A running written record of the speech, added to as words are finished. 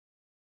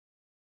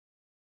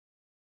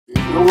A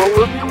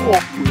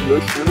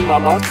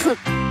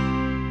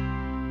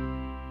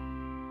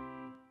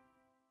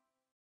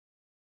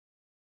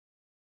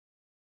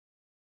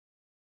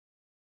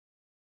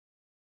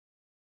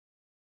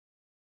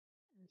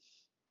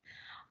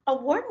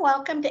warm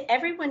welcome to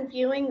everyone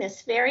viewing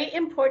this very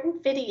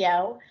important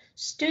video,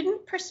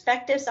 Student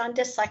Perspectives on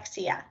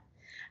Dyslexia.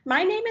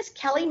 My name is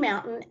Kelly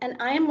Mountain, and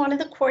I am one of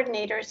the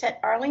coordinators at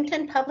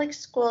Arlington Public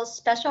Schools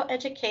Special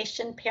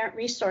Education Parent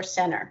Resource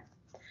Center.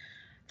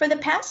 For the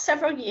past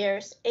several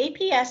years,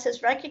 APS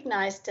has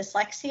recognized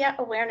Dyslexia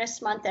Awareness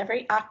Month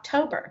every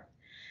October.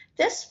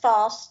 This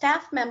fall,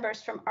 staff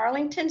members from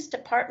Arlington's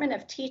Department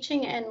of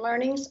Teaching and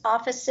Learning's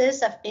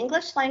Offices of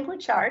English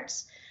Language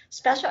Arts,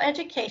 Special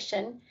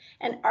Education,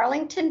 and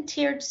Arlington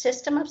Tiered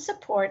System of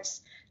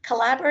Supports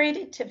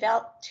collaborated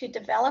to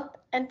develop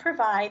and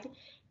provide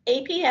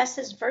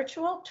APS's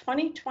virtual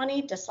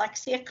 2020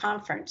 Dyslexia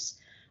Conference,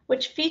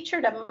 which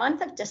featured a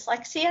month of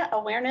dyslexia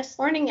awareness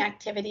learning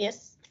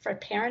activities for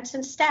parents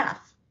and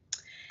staff.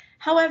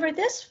 However,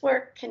 this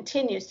work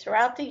continues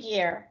throughout the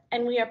year,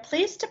 and we are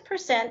pleased to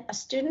present a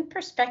student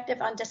perspective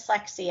on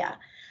dyslexia,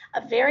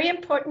 a very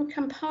important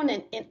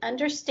component in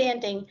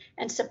understanding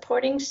and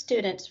supporting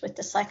students with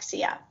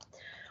dyslexia.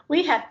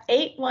 We have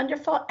 8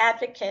 wonderful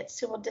advocates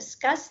who will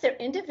discuss their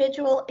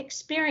individual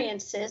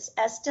experiences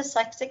as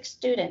dyslexic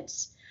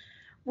students.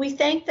 We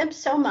thank them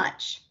so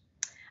much.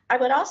 I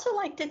would also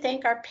like to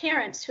thank our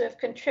parents who have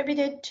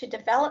contributed to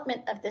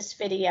development of this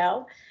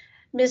video,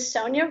 Ms.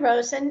 Sonia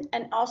Rosen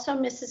and also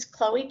Mrs.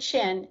 Chloe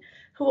Chin,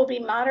 who will be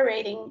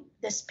moderating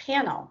this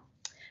panel.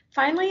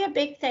 Finally, a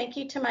big thank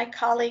you to my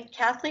colleague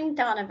Kathleen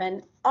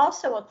Donovan,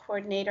 also a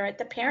coordinator at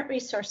the Parent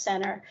Resource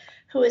Center,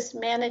 who is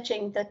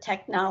managing the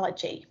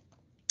technology.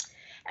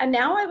 And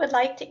now I would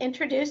like to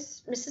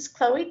introduce Mrs.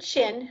 Chloe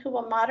Chin, who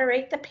will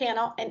moderate the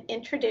panel and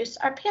introduce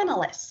our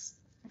panelists.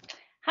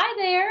 Hi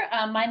there,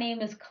 my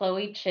name is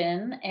Chloe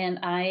Chin, and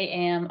I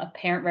am a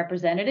parent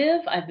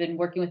representative. I've been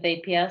working with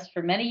APS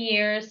for many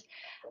years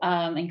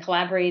and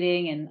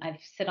collaborating, and I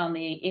sit on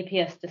the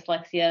APS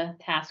Dyslexia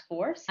Task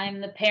Force.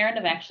 I'm the parent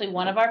of actually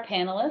one of our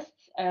panelists,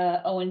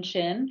 Owen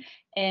Chin,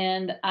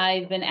 and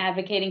I've been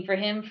advocating for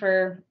him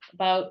for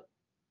about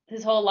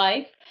his whole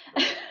life.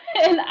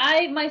 And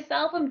I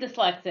myself am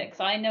dyslexic,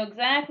 so I know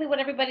exactly what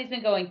everybody's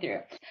been going through.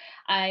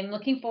 I'm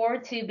looking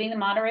forward to being the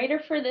moderator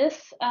for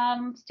this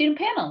student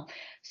panel.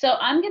 So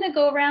I'm going to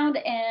go around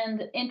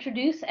and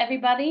introduce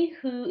everybody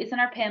who is in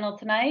our panel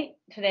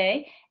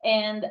today,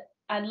 and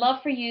I'd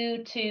love for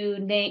you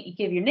to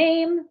give your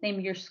name of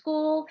your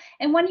school,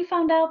 and when you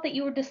found out that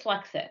you were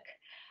dyslexic.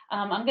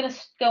 I'm going to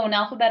go in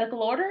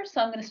alphabetical order,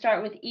 so I'm going to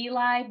start with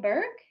Eli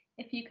Berg.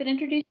 If you could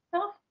introduce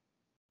yourself.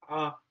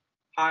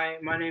 Hi,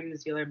 my name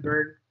is Eli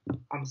Berg.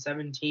 I'm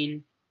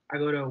 17. I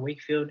go to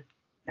Wakefield,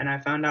 and I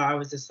found out I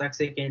was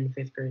dyslexic in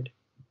 5th grade.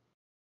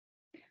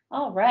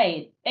 All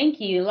right. Thank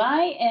you,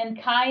 Eli.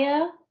 And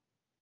Kaya,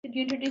 could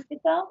you introduce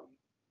yourself?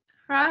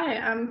 Hi,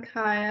 I'm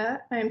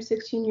Kaya. I'm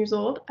 16 years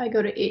old. I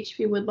go to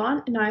HB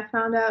Woodlawn, and I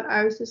found out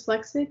I was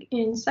dyslexic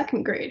in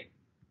 2nd grade.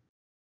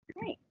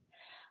 Great.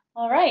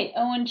 All right.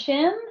 Owen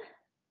Chin,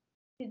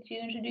 could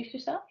you introduce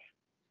yourself?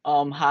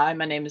 Hi,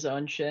 my name is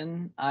Owen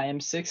Chin. I am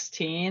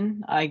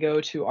 16. I go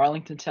to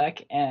Arlington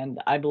Tech,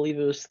 and I believe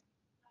it was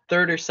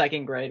 3rd or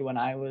 2nd grade when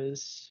I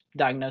was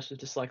diagnosed with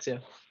dyslexia.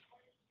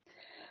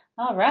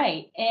 All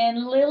right.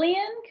 And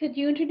Lillian, could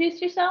you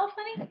introduce yourself,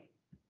 honey?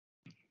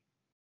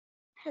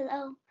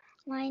 Hello,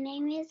 my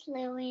name is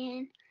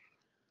Lillian.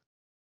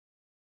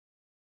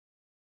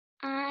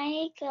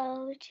 I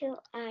go to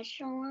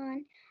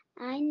Ashland.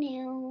 I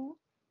knew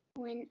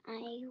when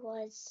I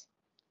was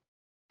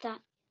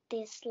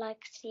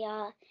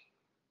dyslexia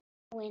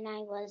when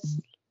I was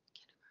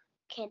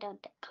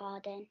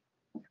kindergarten.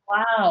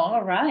 Wow,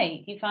 all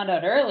right. You found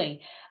out early.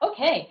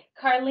 Okay,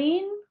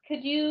 Carlene,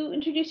 could you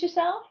introduce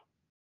yourself?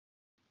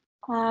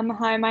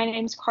 Hi, my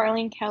name's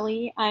Carlene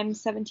Kelly. I'm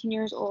 17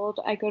 years old.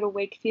 I go to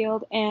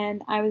Wakefield,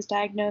 and I was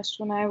diagnosed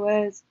when I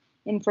was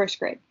in 1st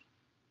grade.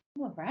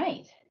 All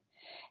right.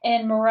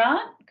 And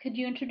Murat, could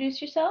you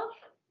introduce yourself?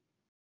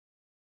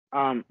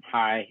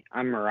 Hi,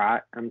 I'm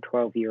Murat. I'm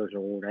 12 years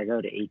old. I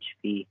go to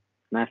HB,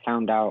 and I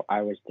found out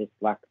I was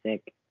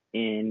dyslexic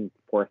in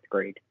 4th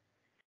grade.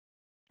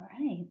 All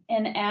right.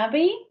 And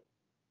Abby?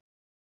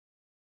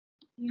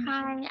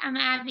 Hi, I'm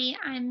Abby.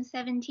 I'm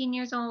 17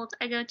 years old.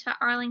 I go to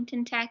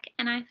Arlington Tech,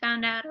 and I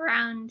found out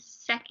around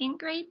 2nd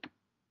grade.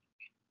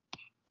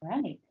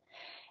 Right.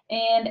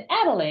 And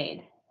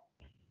Adelaide?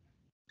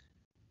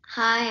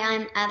 Hi,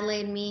 I'm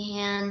Adelaide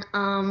Meehan.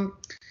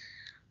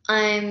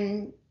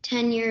 I'm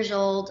 10 years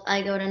old.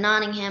 I go to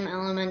Nottingham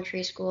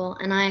Elementary School,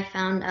 and I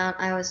found out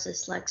I was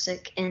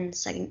dyslexic in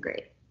 2nd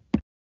grade.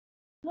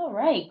 All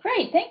right,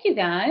 great. Thank you,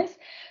 guys.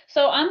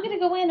 So I'm going to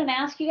go in and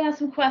ask you guys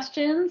some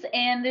questions,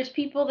 and there's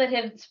people that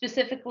have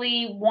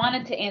specifically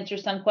wanted to answer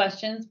some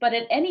questions, but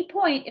at any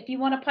point, if you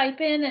want to pipe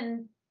in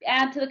and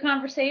add to the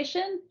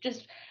conversation,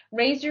 just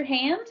raise your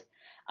hand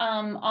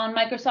on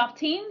Microsoft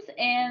Teams,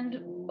 and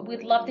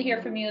we'd love to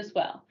hear from you as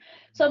well.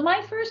 So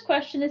my first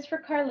question is for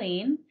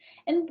Carlene,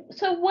 And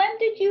so when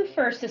did you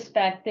first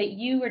suspect that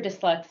you were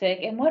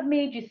dyslexic, and what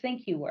made you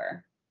think you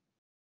were?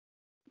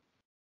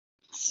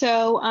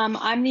 So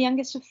I'm the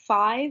youngest of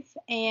five,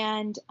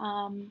 and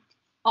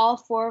all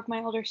four of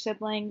my older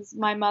siblings,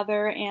 my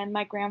mother and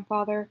my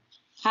grandfather,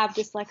 have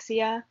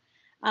dyslexia,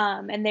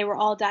 and they were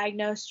all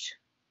diagnosed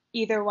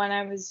either when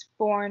I was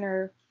born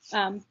or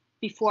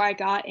before I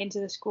got into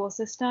the school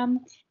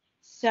system.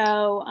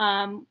 So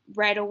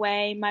right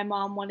away, my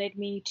mom wanted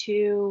me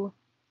to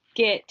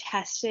get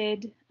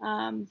tested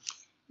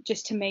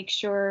just to make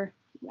sure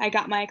I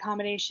got my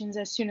accommodations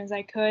as soon as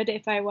I could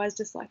if I was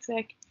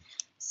dyslexic.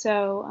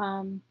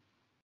 So,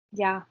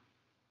 yeah.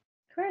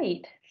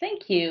 Great,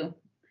 thank you.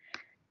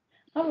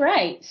 All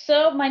right,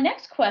 so my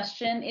next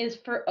question is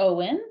for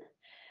Owen.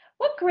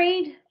 What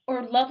grade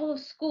or level of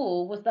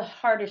school was the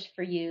hardest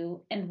for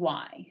you, and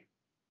why?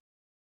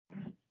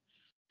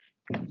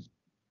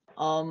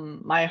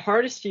 My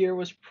hardest year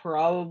was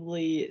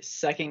probably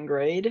second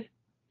grade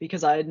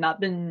because I had not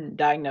been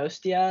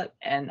diagnosed yet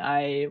and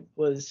I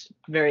was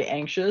very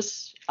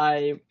anxious.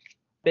 I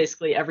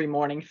basically every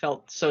morning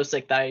felt so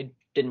sick that I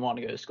didn't want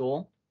to go to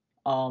school.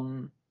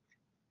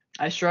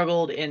 I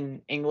struggled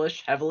in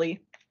English heavily.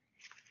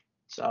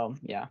 So,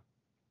 yeah,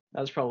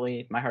 that was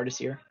probably my hardest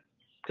year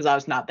because I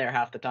was not there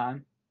half the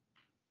time.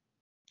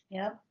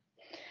 Yep.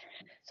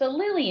 So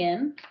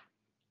Lillian,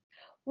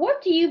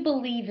 what do you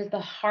believe is the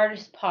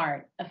hardest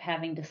part of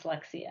having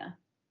dyslexia?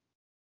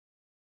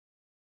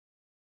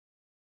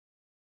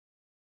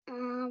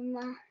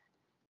 Reading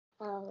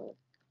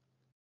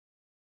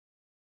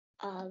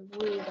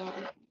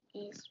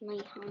is my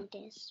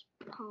hardest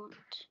part.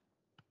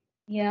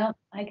 Yeah,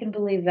 I can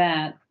believe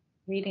that.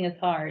 Reading is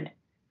hard.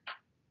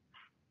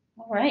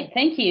 All right,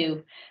 thank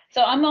you.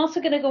 So I'm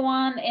also going to go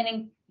on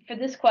and for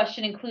this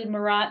question include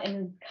Murat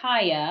and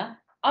Kaya.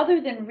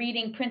 Other than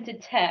reading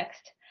printed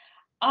text,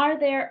 are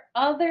there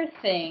other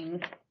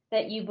things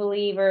that you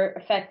believe are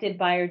affected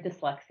by your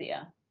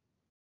dyslexia?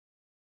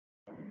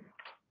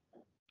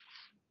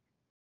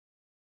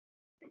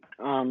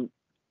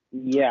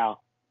 Yeah.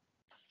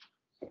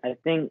 I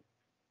think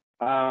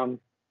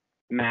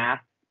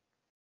math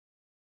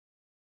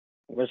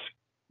was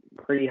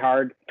pretty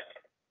hard.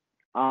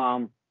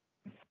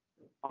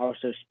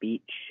 Also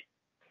speech.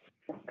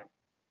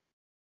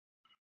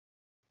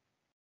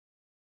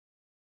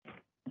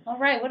 All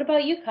right, what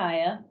about you,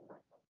 Kaya?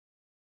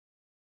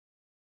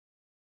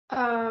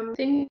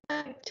 Things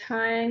like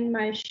tying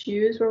my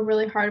shoes were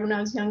really hard when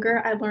I was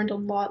younger. I learned a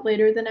lot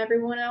later than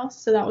everyone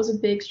else, so that was a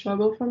big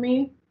struggle for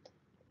me.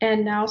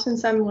 And now,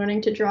 since I'm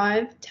learning to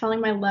drive, telling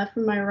my left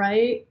from my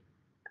right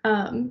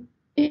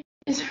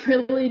is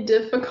really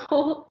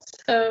difficult.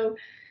 So,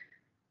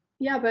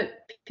 yeah,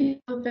 but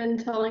people have been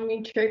telling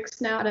me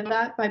tricks now to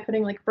that by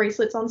putting like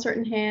bracelets on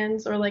certain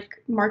hands or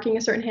like marking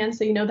a certain hand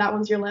so you know that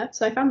one's your left.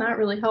 So I found that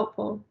really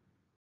helpful.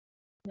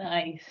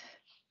 Nice.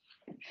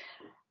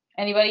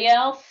 Anybody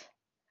else?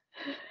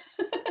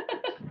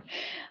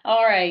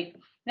 All right,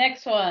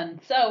 next one.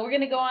 So we're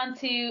going to go on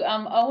to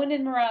Owen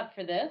and Murat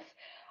for this.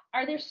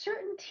 Are there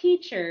certain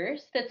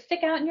teachers that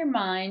stick out in your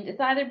mind as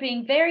either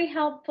being very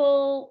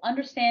helpful,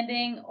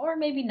 understanding, or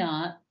maybe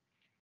not?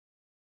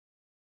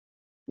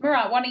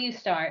 Murat, why don't you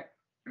start?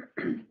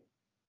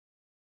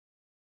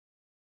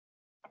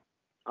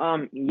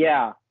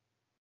 Yeah.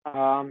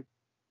 I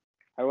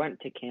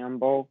went to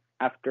Campbell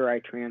after I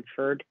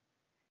transferred.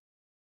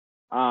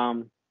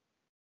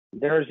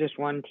 There was this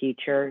one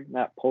teacher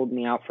that pulled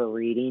me out for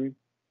reading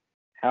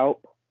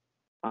help.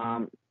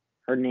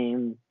 Her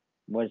name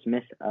was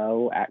Miss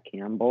O at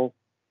Campbell,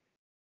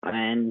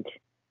 and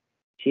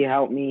she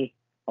helped me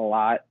a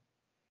lot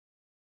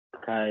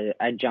because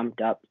I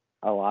jumped up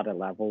a lot of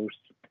levels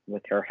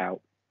with her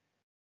help.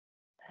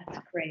 That's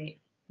great.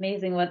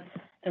 Amazing what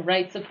the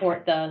right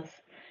support does.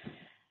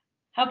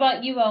 How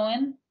about you,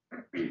 Owen?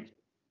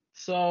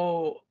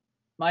 So,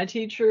 my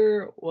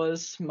teacher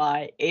was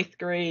my 8th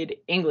grade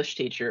English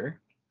teacher.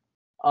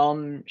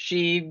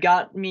 She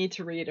got me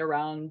to read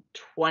around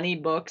 20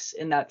 books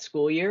in that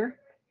school year,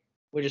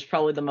 which is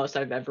probably the most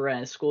I've ever read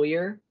in a school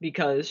year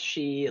because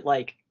she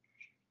like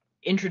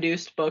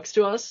introduced books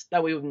to us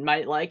that we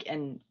might like,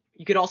 and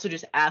you could also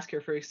just ask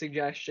her for a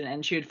suggestion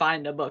and she would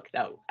find a book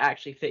that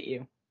actually fit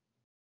you.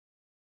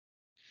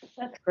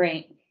 That's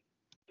great.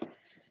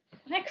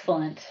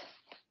 Excellent.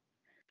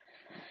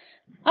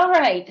 All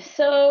right,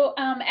 so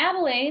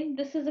Adelaide,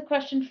 this is a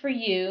question for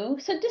you.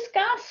 So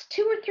discuss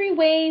 2 or 3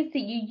 ways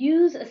that you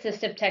use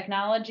assistive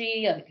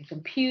technology, like a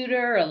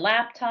computer, a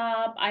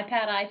laptop,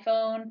 iPad,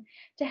 iPhone,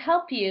 to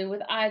help you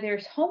with either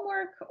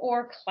homework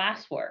or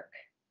classwork.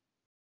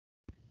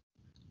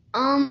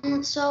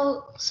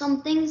 So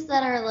some things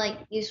that are like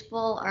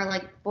useful are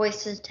like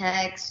voice to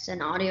text and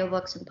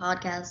audiobooks and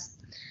podcasts.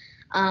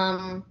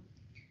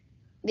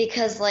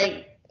 Because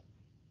like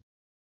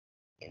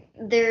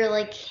they're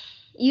like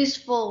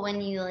useful when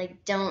you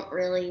like don't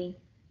really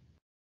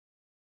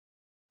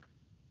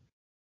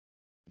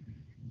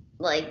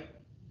like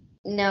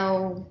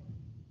know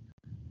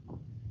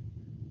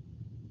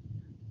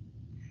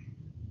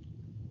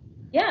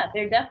Yeah,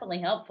 they're definitely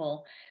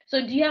helpful.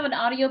 So do you have an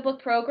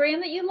audiobook program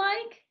that you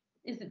like?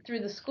 Is it through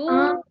the Um, school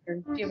or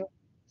do you have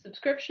a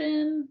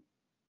subscription?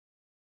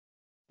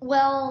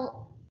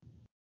 well,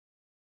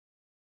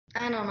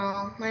 I don't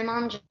know. My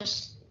mom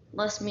just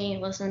lets me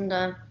listen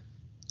to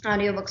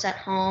audiobooks at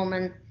home,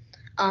 and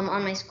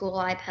on my school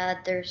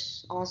iPad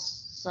there's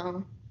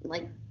also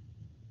like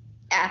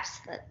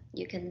apps that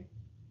you can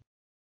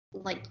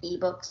like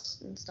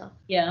ebooks and stuff.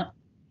 Yeah.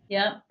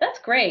 Yeah. That's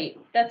great.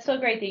 That's so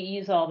great that you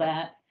use all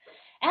that.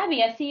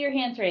 Abby, I see your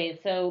hands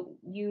raised. So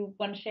you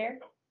want to share?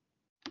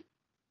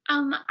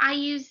 I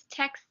use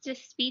text to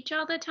speech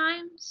all the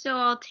time, so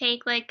I'll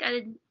take like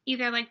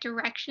either like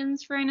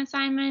directions for an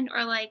assignment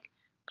or like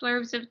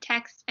blurbs of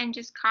text and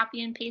just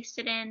copy and paste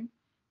it in,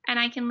 and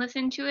I can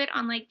listen to it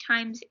on like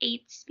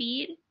 ×8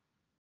 speed,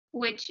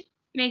 which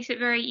makes it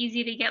very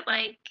easy to get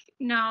like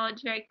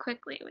knowledge very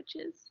quickly, which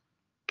is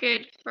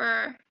good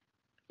for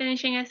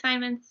finishing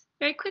assignments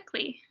very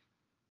quickly.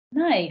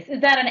 Nice.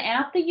 Is that an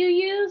app that you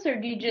use or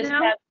do you just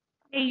No, have?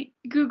 I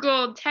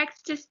Googled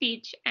text to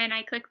speech and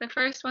I click the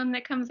first one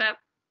that comes up.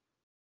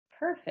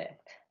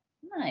 Perfect.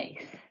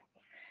 Nice.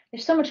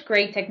 There's so much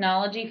great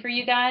technology for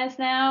you guys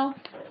now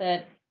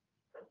that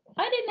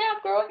I didn't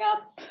have growing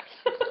up.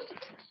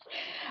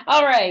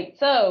 All right.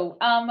 So,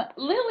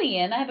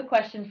 Lillian, I have a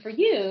question for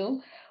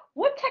you.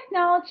 What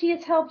technology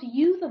has helped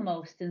you the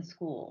most in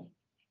school?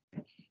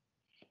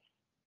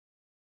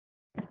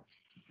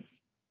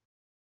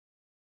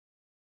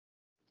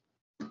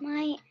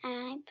 My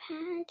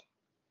iPad.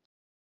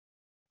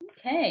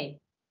 Okay.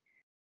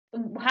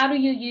 How do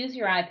you use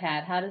your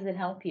iPad? How does it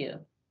help you?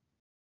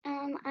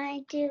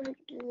 I do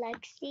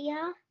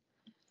Dyslexia.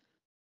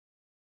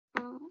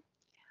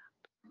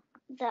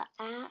 The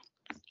app.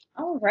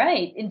 All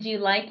right. And do you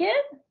like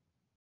it?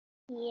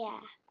 Yeah.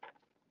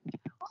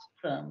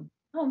 Awesome.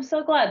 Oh, I'm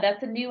so glad.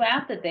 That's a new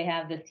app that they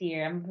have this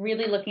year. I'm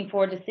really looking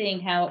forward to seeing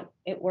how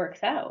it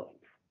works out.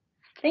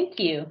 Thank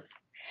you.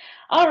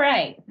 All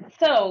right.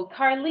 So,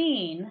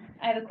 Carlene,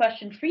 I have a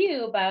question for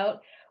you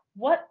about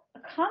what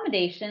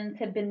accommodations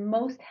have been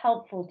most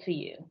helpful to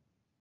you.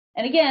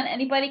 And again,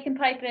 anybody can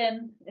pipe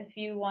in if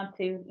you want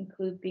to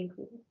be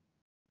included.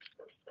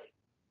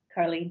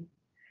 Carlene.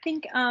 I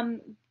think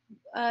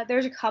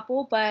there's a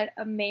couple, but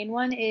a main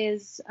one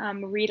is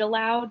read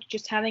aloud,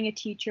 just having a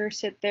teacher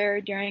sit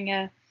there during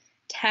a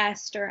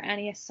test or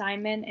any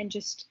assignment and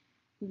just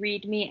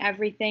read me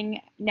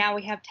everything. Now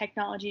we have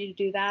technology to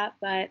do that,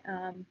 but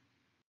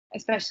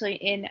especially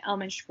in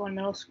elementary school and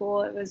middle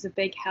school, it was a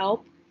big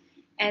help.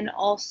 And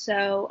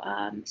also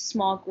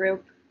small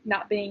group,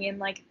 not being in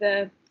like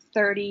the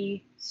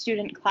 30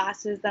 student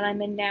classes that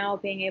I'm in now,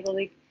 being able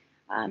to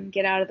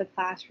get out of the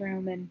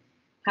classroom and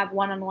have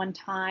one-on-one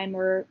time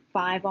or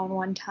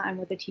 5-on-1 time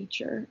with a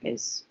teacher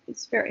is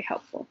very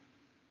helpful.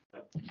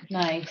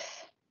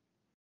 Nice.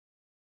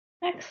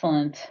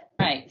 Excellent.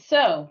 All right.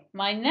 So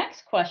my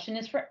next question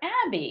is for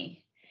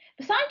Abby.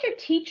 Besides your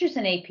teachers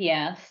in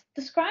APS,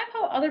 describe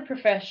how other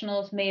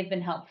professionals may have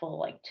been helpful,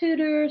 like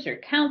tutors or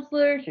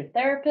counselors or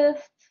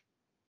therapists.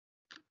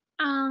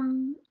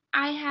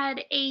 I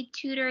had a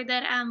tutor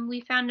that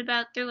we found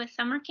about through a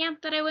summer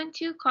camp that I went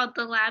to called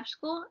the Lab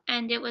School,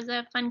 and it was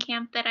a fun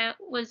camp that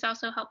was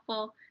also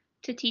helpful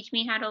to teach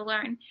me how to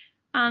learn.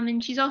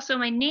 And she's also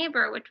my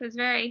neighbor, which was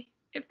very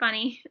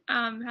funny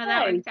how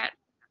that worked out.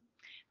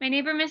 My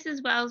neighbor,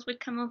 Mrs. Wells, would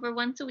come over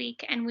once a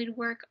week, and we'd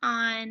work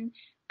on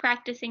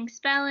practicing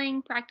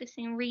spelling,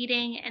 practicing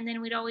reading, and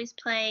then we'd always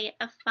play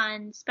a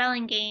fun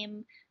spelling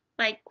game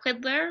like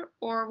Quiddler,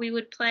 or we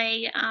would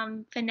play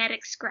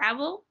phonetic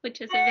Scrabble, which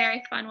is a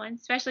very fun one,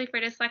 especially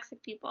for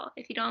dyslexic people.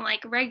 If you don't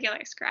like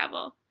regular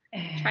Scrabble,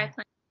 try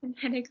playing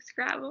phonetic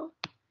Scrabble.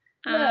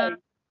 It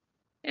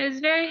was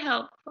very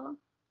helpful.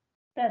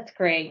 That's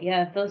great.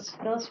 Yeah, those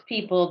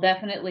people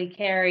definitely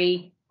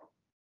carry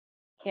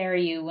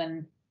you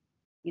when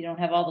you don't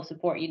have all the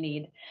support you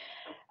need.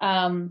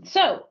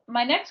 So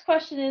my next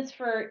question is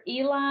for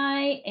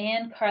Eli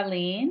and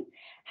Carlene.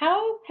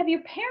 How have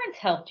your parents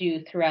helped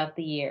you throughout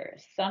the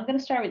years? So I'm going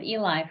to start with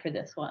Eli for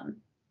this one.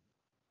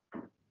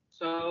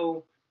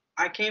 So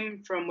I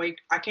came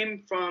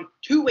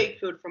to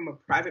Wakefield from a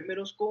private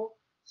middle school.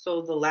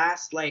 So the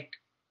last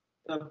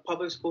the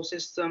public school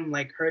system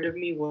heard of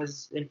me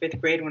was in 5th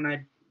grade when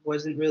I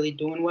wasn't really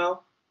doing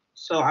well.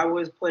 So I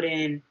was put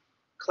in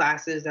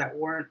classes that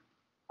weren't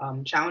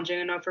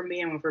challenging enough for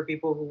me and for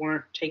people who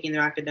weren't taking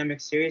their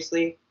academics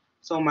seriously.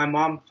 So my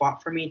mom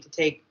fought for me to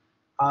take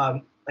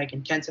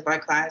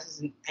intensified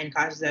classes and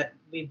classes that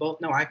we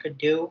both know I could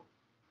do.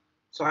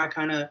 So I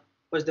kind of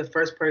was the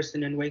first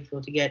person in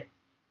Wakefield to get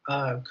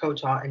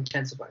co-taught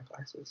intensified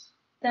classes.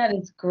 That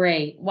is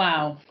great.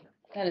 Wow.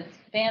 That is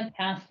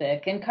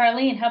fantastic. And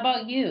Carlene, how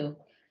about you?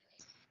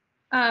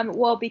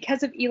 Well,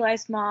 because of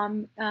Eli's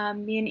mom,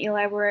 me and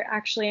Eli were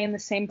actually in the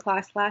same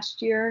class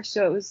last year,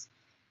 so it was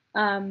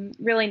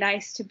really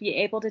nice to be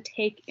able to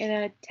take an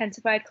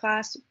intensified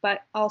class,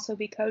 but also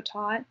be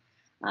co-taught.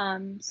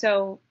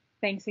 So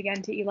thanks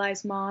again to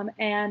Eli's mom.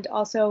 And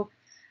also,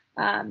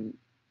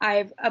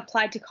 I've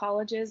applied to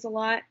colleges a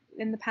lot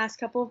in the past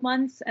couple of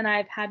months, and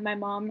I've had my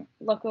mom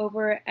look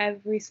over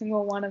every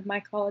single one of my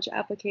college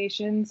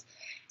applications,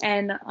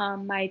 and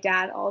my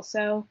dad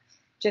also,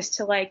 just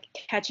to like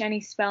catch any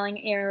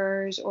spelling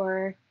errors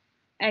or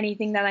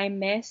anything that I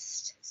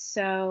missed.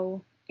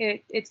 So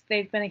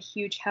they've been a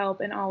huge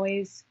help and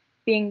always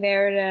being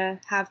there to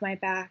have my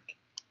back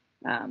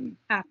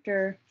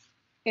after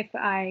if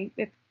I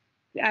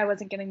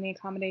wasn't getting the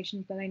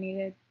accommodations that I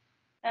needed.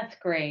 That's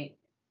great.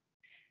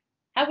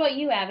 How about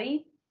you,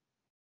 Abby?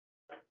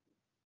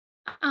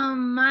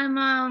 My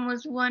mom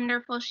was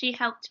wonderful. She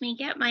helped me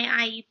get my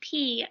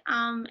IEP.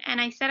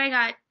 And I said I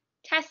got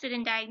tested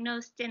and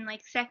diagnosed in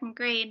like 2nd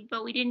grade,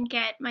 but we didn't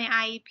get my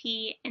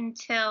IEP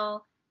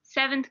until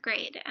 7th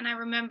grade. And I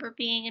remember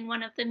being in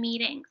one of the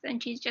meetings,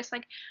 and she's just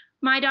like,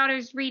 my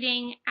daughter's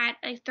reading at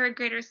a 3rd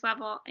grader's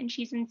level, and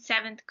she's in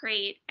 7th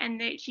grade.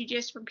 And she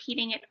just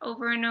repeating it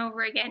over and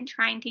over again,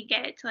 trying to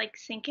get it to like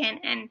sink in.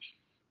 And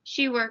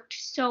she worked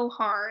so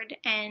hard,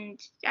 and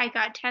I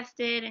got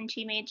tested, and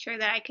she made sure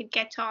that I could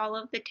get to all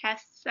of the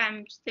tests,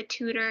 the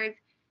tutors.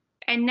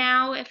 And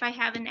now if I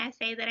have an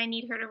essay that I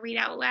need her to read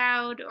out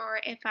loud, or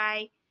if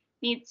I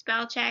need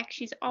spell check,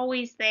 she's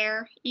always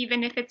there,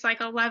 even if it's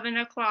like 11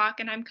 o'clock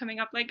and I'm coming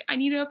up like, I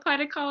need to apply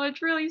to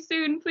college really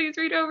soon, please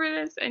read over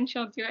this, and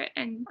she'll do it,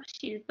 and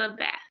she's the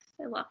best.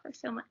 I love her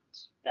so much.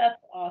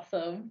 That's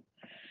awesome.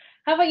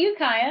 How about you,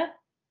 Kaya?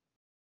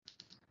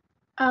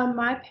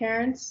 My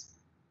parents,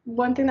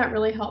 one thing that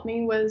really helped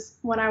me was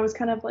when I was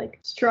kind of like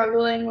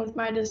struggling with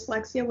my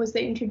dyslexia was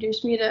they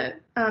introduced me to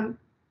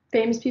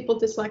famous people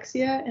with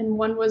dyslexia, and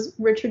one was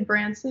Richard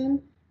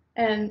Branson,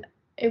 and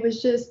it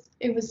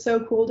was so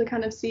cool to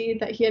kind of see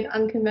that he had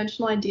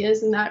unconventional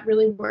ideas and that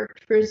really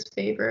worked for his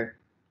favor.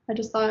 I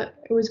just thought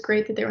it was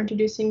great that they were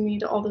introducing me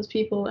to all those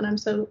people, and I'm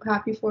so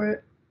happy for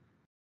it.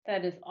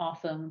 That is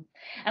awesome.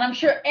 And I'm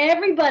sure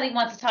everybody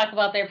wants to talk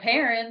about their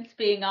parents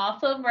being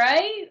awesome,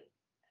 right?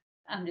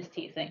 I'm just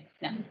teasing.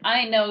 No,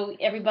 I know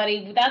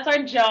everybody, that's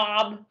our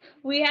job.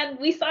 We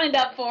signed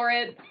up for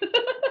it.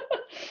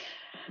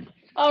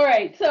 All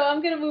right, so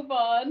I'm going to move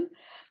on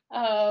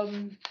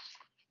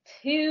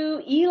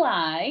to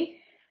Eli.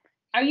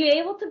 Are you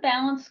able to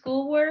balance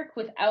schoolwork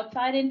with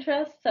outside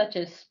interests such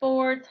as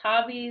sports,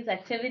 hobbies,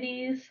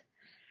 activities?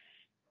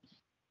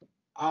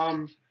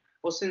 Well,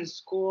 since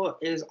school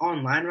is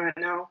online right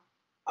now,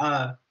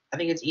 I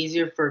think it's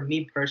easier for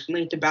me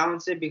personally to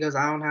balance it because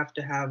I don't have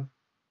to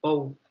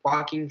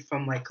walking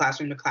from like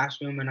classroom to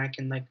classroom, and I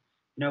can like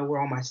know where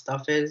all my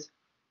stuff is.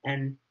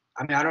 And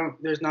I mean,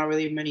 there's not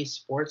really many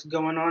sports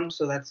going on,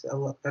 so that's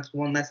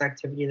one less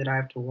activity that I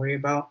have to worry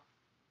about.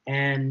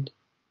 And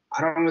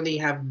I don't really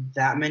have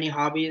that many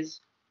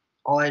hobbies.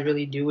 All I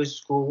really do is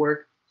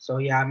schoolwork. So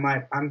yeah,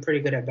 I'm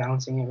pretty good at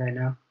balancing it right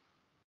now.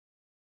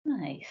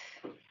 Nice.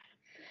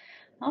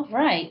 All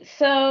right.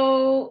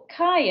 So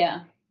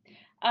Kaya,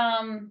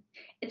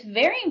 it's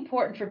very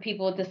important for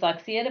people with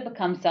dyslexia to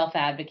become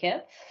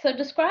self-advocates. So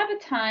describe a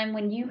time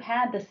when you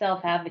had to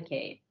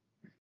self-advocate.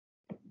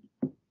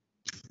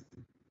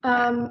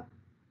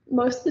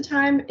 Most of the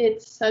time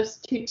it's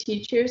substitute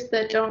teachers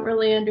that don't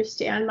really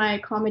understand my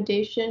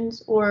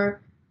accommodations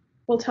or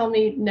will tell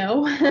me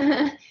no.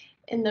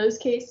 In those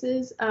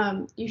cases,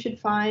 you should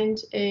find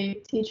a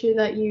teacher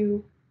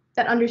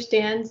that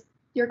understands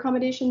your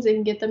accommodations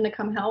and get them to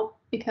come help,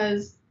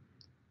 because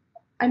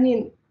I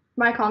mean,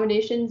 my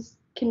accommodations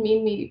can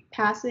mean me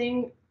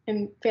passing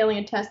and failing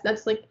a test.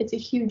 It's a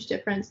huge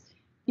difference.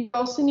 You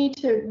also need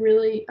to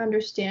really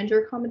understand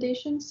your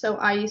accommodations. So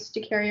I used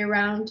to carry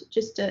around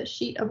just a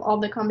sheet of all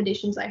the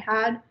accommodations I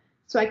had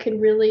so I could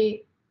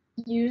really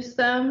use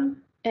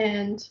them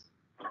and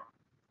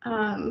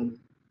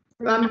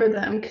remember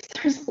them, because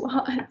there's a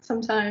lot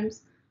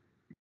sometimes.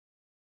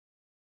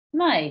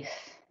 Nice.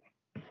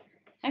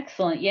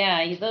 Excellent. Yeah,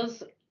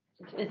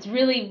 it's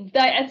really,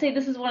 I'd say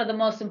this is one of the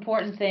most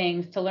important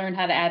things, to learn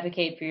how to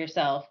advocate for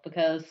yourself,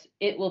 because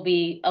it will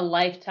be a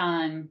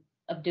lifetime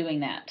of doing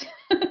that.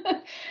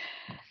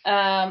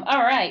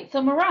 All right.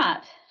 So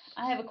Marat,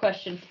 I have a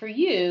question for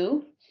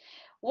you.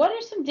 What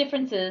are some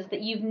differences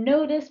that you've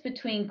noticed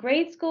between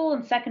grade school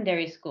and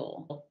secondary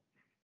school?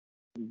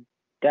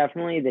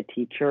 Definitely the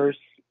teachers,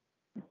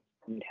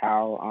 and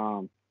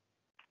how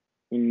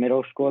in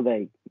middle school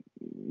they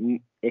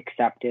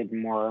accepted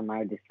more of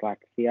my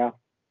dyslexia,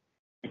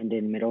 and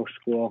in middle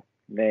school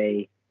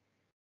they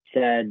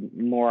said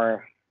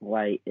more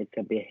like it's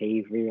a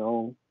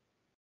behavioral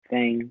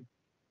thing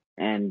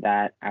and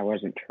that I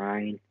wasn't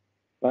trying.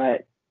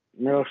 But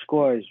middle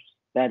school is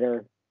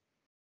better,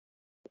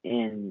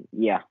 and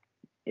yeah,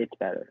 it's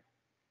better.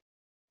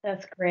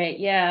 That's great.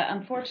 Yeah,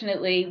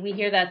 unfortunately, we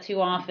hear that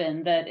too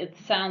often, that it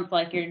sounds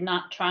like you're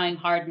not trying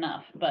hard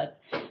enough, but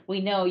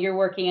we know you're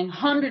working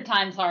 100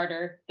 times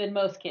harder than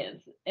most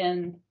kids,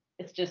 and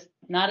it's just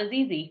not as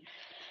easy.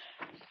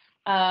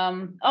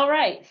 All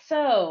right,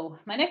 so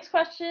my next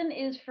question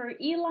is for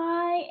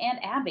Eli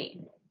and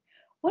Abby.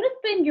 What has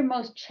been your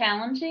most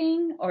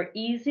challenging or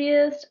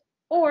easiest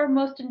or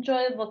most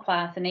enjoyable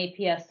class in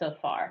APS so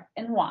far,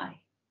 and why?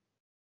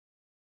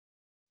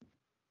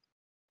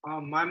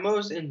 My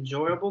most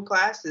enjoyable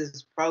class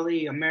is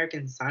probably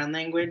American Sign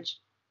Language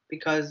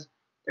because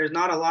there's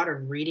not a lot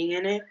of reading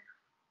in it,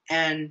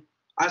 and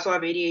I also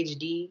have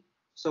ADHD.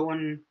 So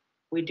when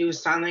we do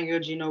sign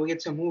language, we get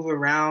to move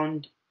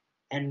around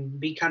and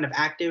be kind of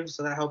active,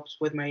 so that helps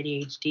with my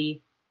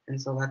ADHD,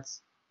 and so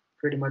that's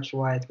pretty much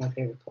why it's my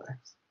favorite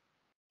class.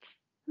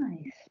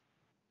 Nice.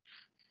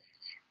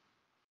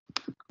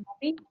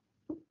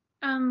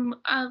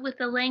 With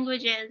the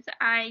languages,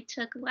 I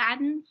took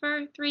Latin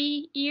for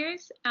 3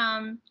 years,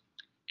 and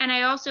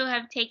I also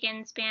have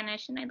taken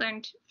Spanish, and I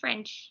learned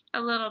French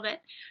a little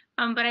bit.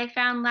 But I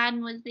found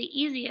Latin was the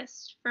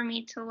easiest for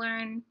me to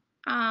learn,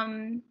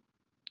 and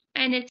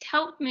it's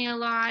helped me a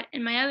lot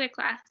in my other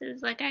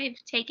classes. Like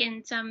I've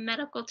taken some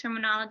medical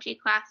terminology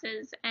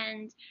classes,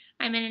 and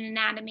I'm in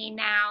anatomy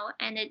now,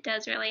 and it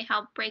does really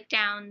help break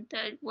down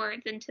the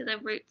words into the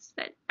roots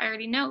that I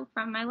already know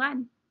from my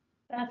Latin.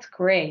 That's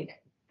great.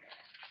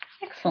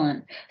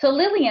 Excellent. So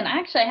Lillian,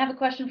 actually, I have a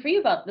question for you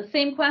about the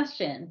same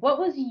question. What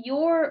was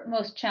your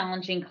most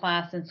challenging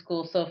class in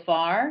school so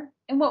far?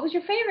 And what was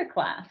your favorite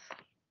class?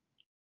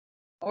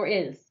 Or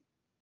is?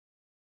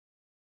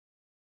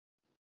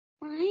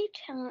 My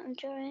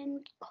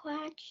children's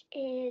class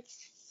is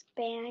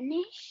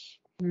Spanish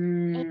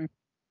Mm. and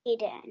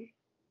Eden.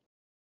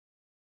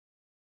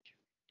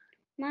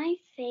 My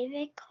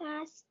favorite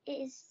class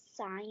is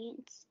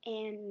science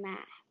and math.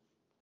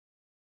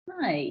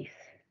 Nice.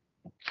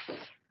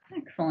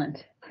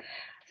 Excellent.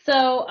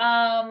 So,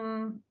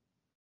 all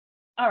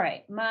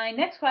right. My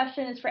next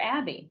question is for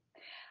Abby.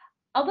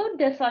 Although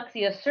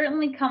dyslexia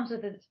certainly comes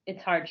with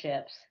its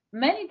hardships,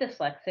 many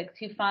dyslexics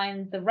who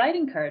find the right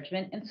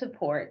encouragement and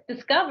support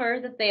discover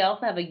that they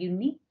also have a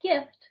unique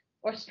gift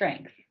or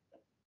strength.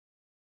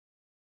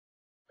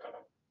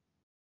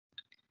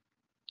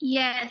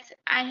 Yes,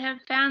 I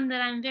have found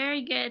that I'm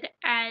very good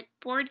at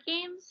board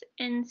games.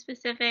 In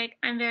specific,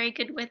 I'm very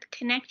good with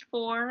Connect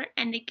 4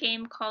 and a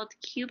game called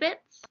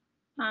Qubits.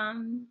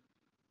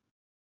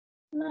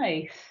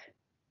 Nice.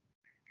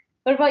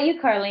 What about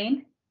you,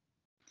 Carlene?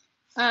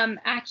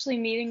 Actually,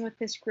 meeting with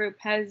this group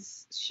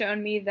has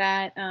shown me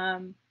that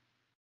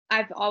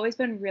I've always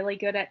been really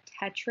good at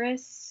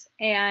Tetris,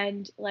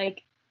 and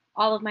like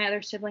all of my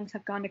other siblings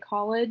have gone to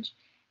college,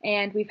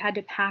 and we've had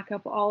to pack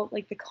up all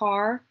like the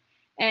car,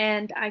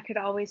 and I could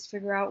always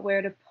figure out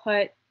where to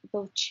put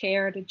the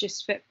chair to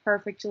just fit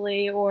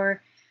perfectly,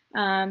 or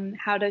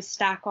how to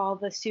stack all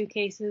the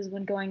suitcases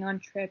when going on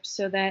trips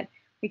so that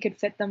we could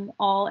fit them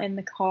all in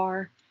the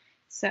car.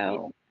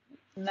 So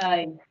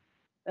nice.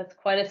 That's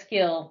quite a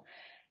skill.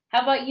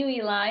 How about you,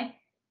 Eli?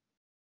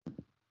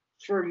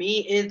 For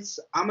me,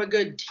 I'm a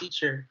good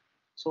teacher.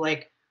 So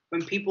like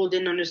when people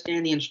didn't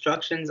understand the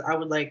instructions, I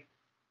would like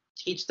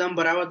teach them,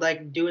 but I would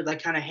like do it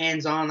like kind of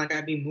hands-on, like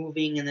I'd be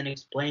moving and then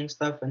explaining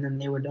stuff, and then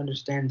they would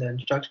understand the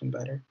instruction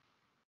better.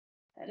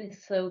 That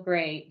is so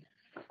great.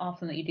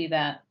 Awesome that you do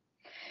that.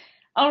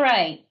 All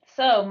right.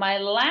 So my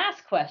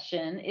last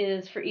question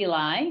is for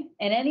Eli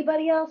and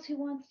anybody else who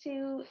wants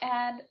to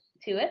add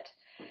to it.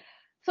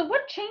 So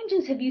what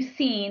changes have you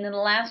seen in the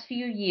last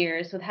few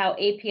years with how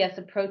APS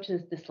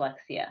approaches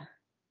dyslexia?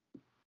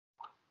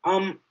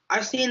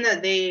 I've seen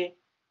that they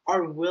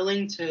are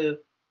willing to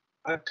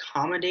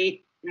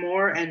accommodate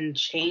more and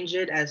change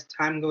it as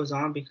time goes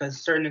on,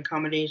 because certain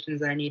accommodations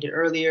that I needed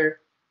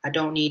earlier, I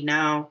don't need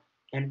now,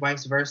 and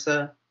vice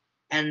versa.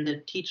 And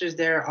the teachers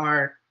there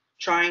are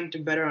trying to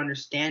better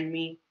understand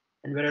me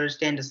and better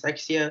understand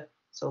dyslexia,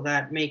 so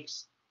that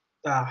makes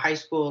high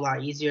school a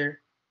lot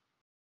easier.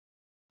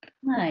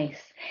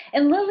 Nice.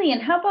 And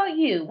Lillian, how about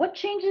you? What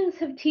changes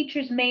have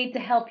teachers made to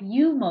help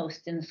you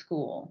most in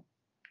school?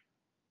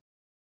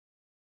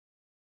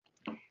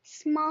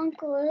 Small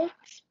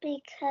groups,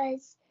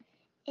 because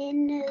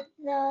in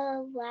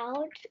the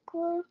loud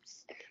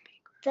groups,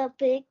 the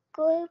big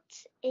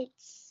groups,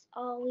 it's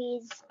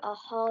always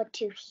hard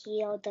to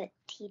hear the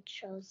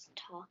teachers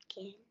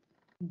talking.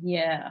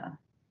 Yeah.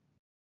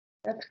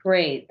 That's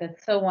great.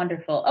 That's so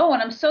wonderful. Oh,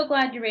 and I'm so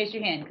glad you raised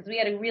your hand because we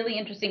had a really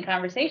interesting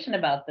conversation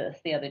about this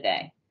the other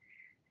day.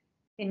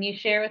 Can you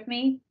share with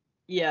me?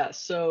 Yeah,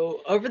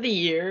 so over the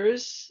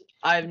years,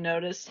 I've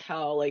noticed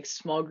how like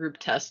small group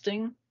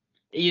testing,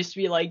 it used to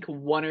be like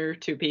 1 or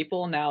 2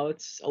 people, now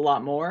it's a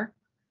lot more.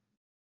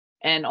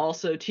 And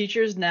also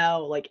teachers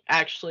now like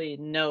actually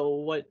know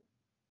what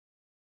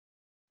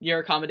your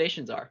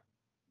accommodations are.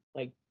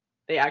 Like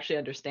they actually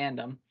understand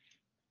them.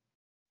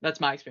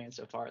 That's my experience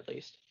so far, at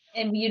least.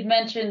 And you'd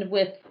mentioned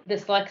with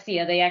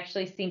dyslexia, they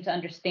actually seem to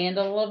understand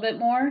a little bit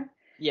more.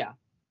 Yeah.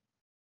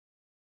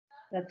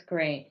 That's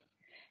great.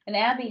 And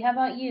Abby, how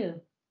about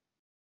you?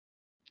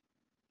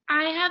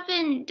 I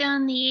haven't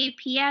done the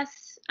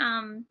APS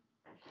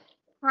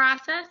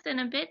process in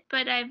a bit,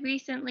 but I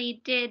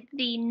recently did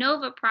the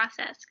NOVA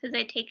process because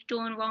I take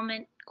dual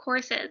enrollment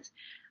courses.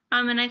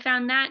 And I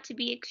found that to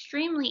be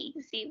extremely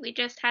easy. We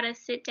just had to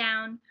sit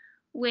down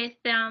with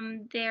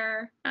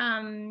their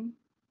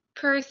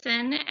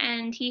person,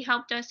 and he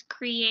helped us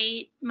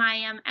create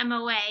my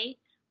MOA,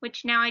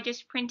 which now I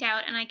just print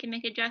out and I can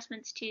make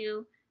adjustments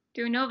to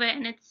through Nova,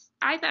 and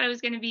I thought it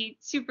was going to be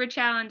super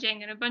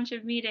challenging and a bunch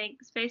of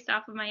meetings based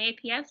off of my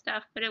APS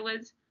stuff, but it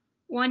was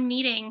one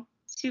meeting,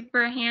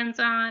 super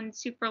hands-on,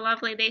 super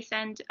lovely. They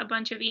send a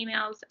bunch of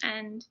emails,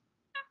 and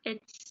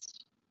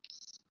it's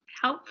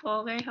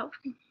helpful, very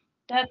helpful.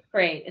 That's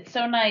great. It's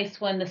so nice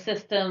when the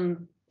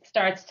system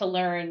starts to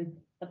learn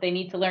what they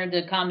need to learn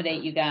to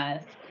accommodate you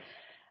guys.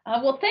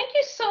 Well, thank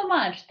you so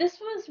much. This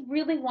was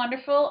really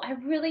wonderful. I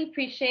really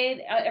appreciate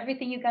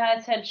everything you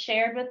guys had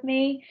shared with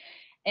me.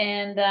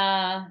 And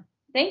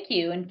thank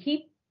you. And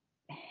keep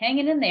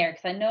hanging in there,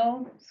 because I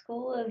know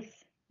school is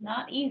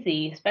not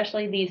easy,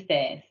 especially these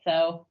days.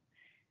 So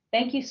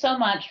thank you so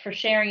much for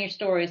sharing your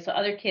stories so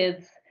other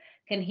kids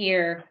can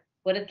hear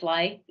what it's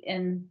like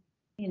and,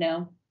 you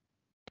know,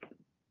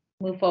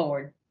 move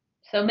forward.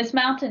 So Miss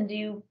Mountain, do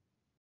you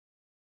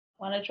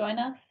want to join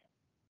us?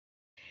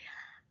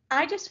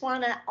 I just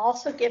want to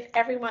also give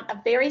everyone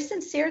a very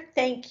sincere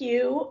thank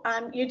you.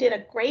 You did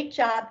a great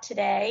job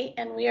today,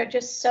 and we are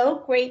just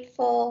so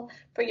grateful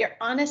for your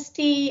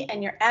honesty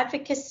and your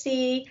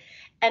advocacy.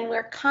 And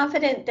we're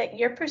confident that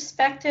your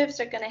perspectives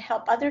are going to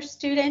help other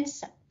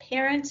students,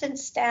 parents, and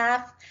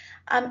staff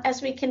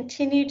as we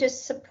continue to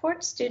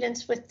support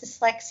students with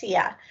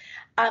dyslexia.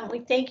 We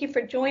thank you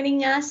for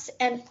joining us,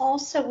 and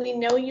also we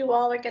know you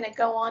all are going to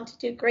go on to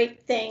do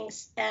great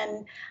things,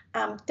 and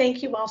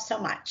thank you all so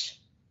much.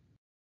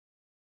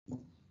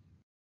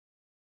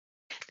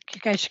 You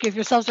guys should give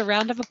yourselves a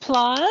round of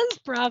applause.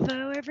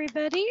 Bravo,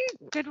 everybody.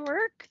 Good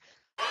work.